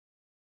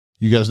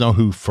You guys know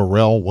who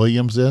Pharrell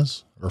Williams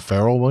is? Or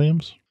Pharrell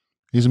Williams?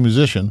 He's a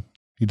musician.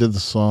 He did the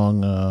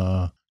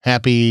song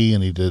Happy,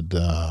 and he did,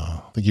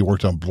 I think he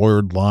worked on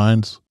Blurred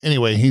Lines.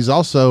 Anyway, he's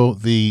also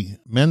the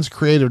men's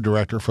creative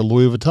director for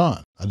Louis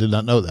Vuitton. I did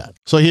not know that.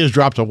 So he has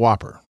dropped a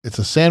whopper. It's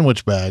a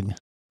sandwich bag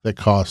that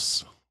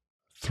costs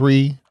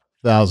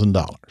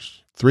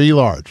 $3,000. 3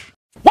 large.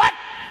 What?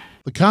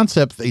 The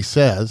concept, he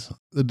says,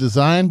 the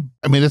design,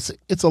 I mean,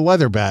 it's a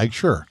leather bag,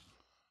 sure.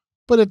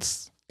 But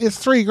it's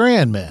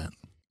 $3,000, man.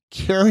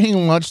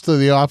 Carrying lunch to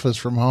the office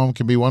from home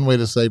can be one way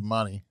to save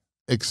money,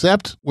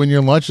 except when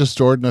your lunch is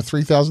stored in a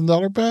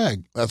 $3,000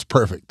 bag. That's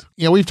perfect.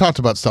 You know, we've talked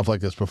about stuff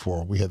like this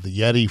before. We had the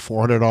Yeti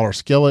 $400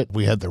 skillet.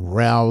 We had the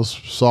Rouse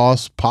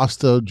sauce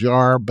pasta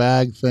jar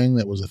bag thing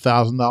that was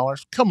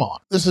 $1,000. Come on.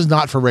 This is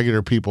not for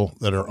regular people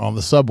that are on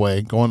the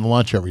subway going to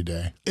lunch every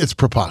day. It's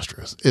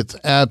preposterous. It's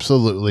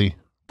absolutely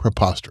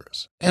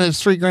preposterous. And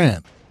it's $3,000.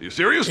 Are you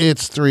serious?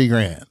 It's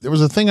 $3,000. There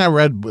was a thing I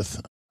read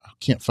with, I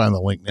can't find the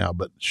link now,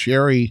 but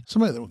Sherry,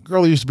 the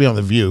girl who used to be on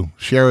The View,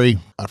 Sherry,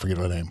 I forget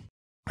her name.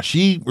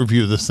 She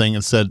reviewed this thing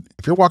and said,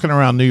 if you're walking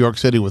around New York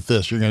City with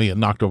this, you're going to get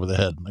knocked over the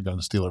head. They're going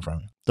to steal it from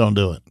you. Don't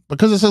do it.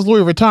 Because it says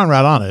Louis Vuitton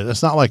right on it.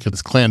 It's not like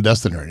it's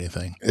clandestine or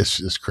anything. It's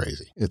just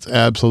crazy. It's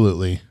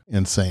absolutely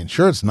insane.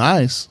 Sure, it's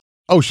nice.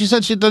 Oh, she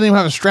said she doesn't even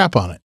have a strap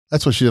on it.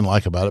 That's what she didn't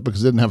like about it,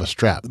 because it didn't have a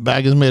strap. The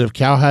bag is made of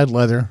cowhide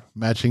leather,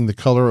 matching the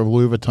color of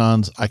Louis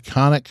Vuitton's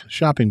iconic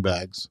shopping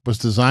bags. It was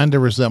designed to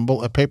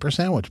resemble a paper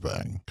sandwich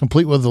bag,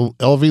 complete with the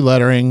LV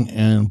lettering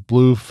and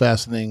blue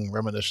fastening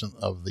reminiscent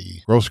of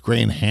the gross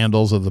grain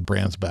handles of the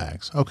brand's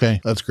bags. Okay,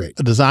 that's great.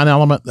 A design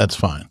element, that's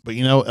fine. But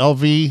you know,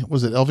 LV,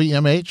 was it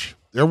LVMH?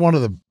 They're one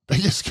of the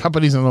biggest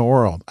companies in the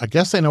world. I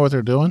guess they know what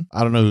they're doing.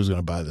 I don't know who's going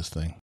to buy this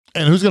thing.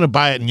 And who's going to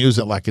buy it and use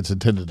it like it's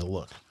intended to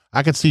look.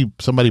 I could see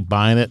somebody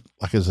buying it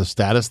like as a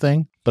status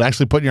thing, but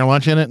actually putting your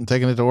lunch in it and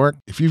taking it to work.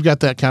 If you've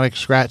got that kind of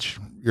scratch,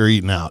 you're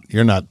eating out.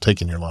 You're not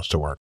taking your lunch to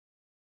work.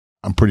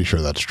 I'm pretty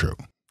sure that's true.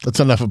 That's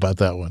enough about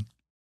that one.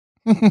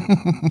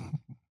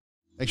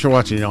 Thanks for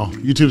watching, y'all.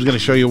 YouTube's going to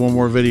show you one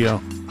more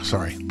video.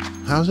 Sorry.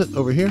 How's it?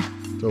 Over here?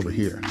 It's over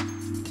here.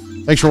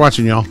 Thanks for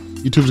watching, y'all.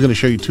 YouTube's going to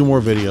show you 2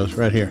 more videos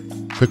right here.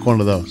 Pick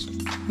one of those.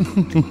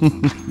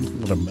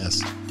 What a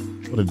mess.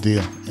 What a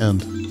deal.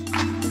 End.